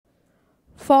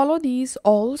Follow these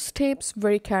all steps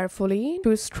very carefully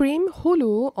to stream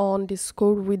Hulu on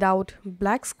Discord without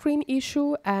black screen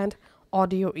issue and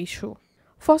audio issue.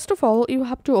 First of all, you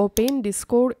have to open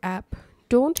Discord app.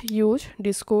 Don't use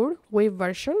Discord web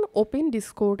version, open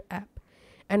Discord app.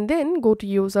 And then go to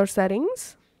user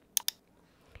settings.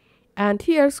 And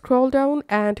here scroll down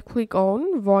and click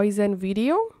on voice and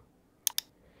video.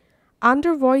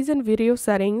 Under voice and video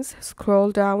settings,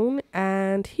 scroll down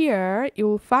and here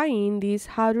you'll find this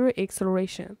hardware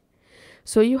acceleration.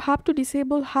 So you have to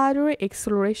disable hardware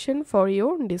acceleration for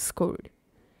your Discord.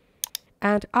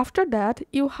 And after that,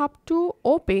 you have to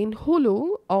open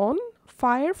Hulu on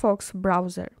Firefox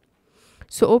browser.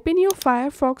 So open your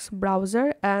Firefox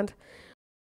browser and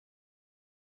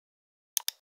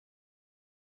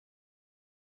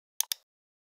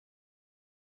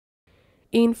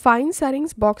in Find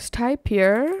Settings box, type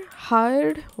here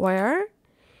Hardware,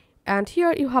 and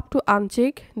here you have to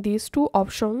uncheck these two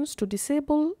options to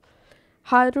disable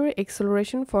hardware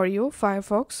acceleration for your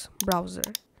Firefox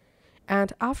browser.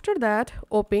 And after that,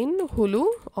 open Hulu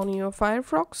on your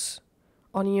Firefox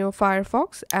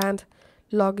and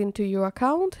log into your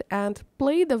account and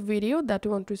play the video that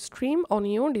you want to stream on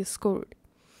your Discord.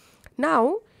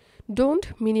 Now,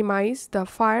 don't minimize the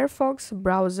Firefox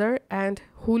browser and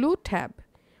Hulu tab.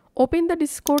 Open the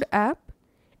Discord app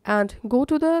and go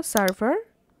to the server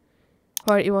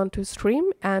where you want to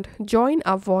stream and join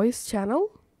a voice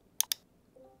channel.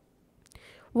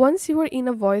 Once you are in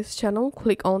a voice channel,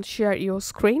 click on share your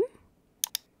screen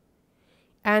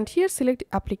and here select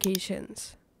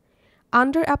applications.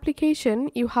 Under application,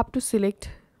 you have to select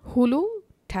Hulu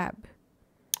tab.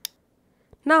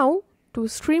 Now, to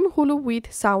stream Hulu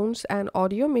with sounds and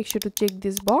audio, make sure to check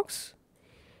this box.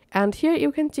 And here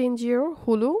you can change your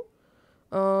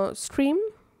Hulu stream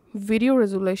video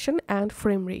resolution and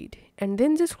frame rate. And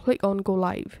then just click on go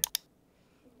live.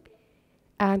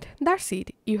 And that's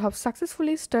it. You have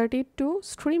successfully started to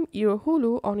stream your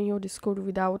Hulu on your Discord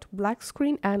without black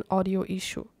screen and audio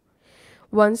issue.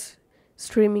 Once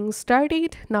streaming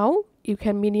started, now you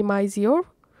can minimize your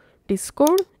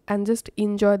Discord and just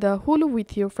enjoy the Hulu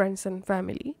with your friends and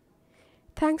family.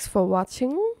 Thanks for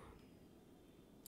watching.